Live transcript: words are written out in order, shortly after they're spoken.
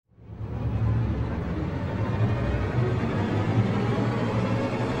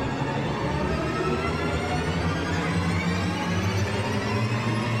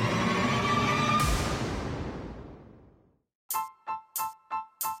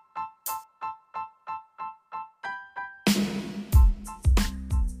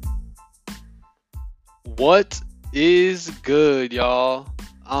What is good, y'all?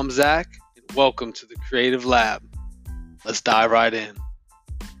 I'm Zach, and welcome to the Creative Lab. Let's dive right in.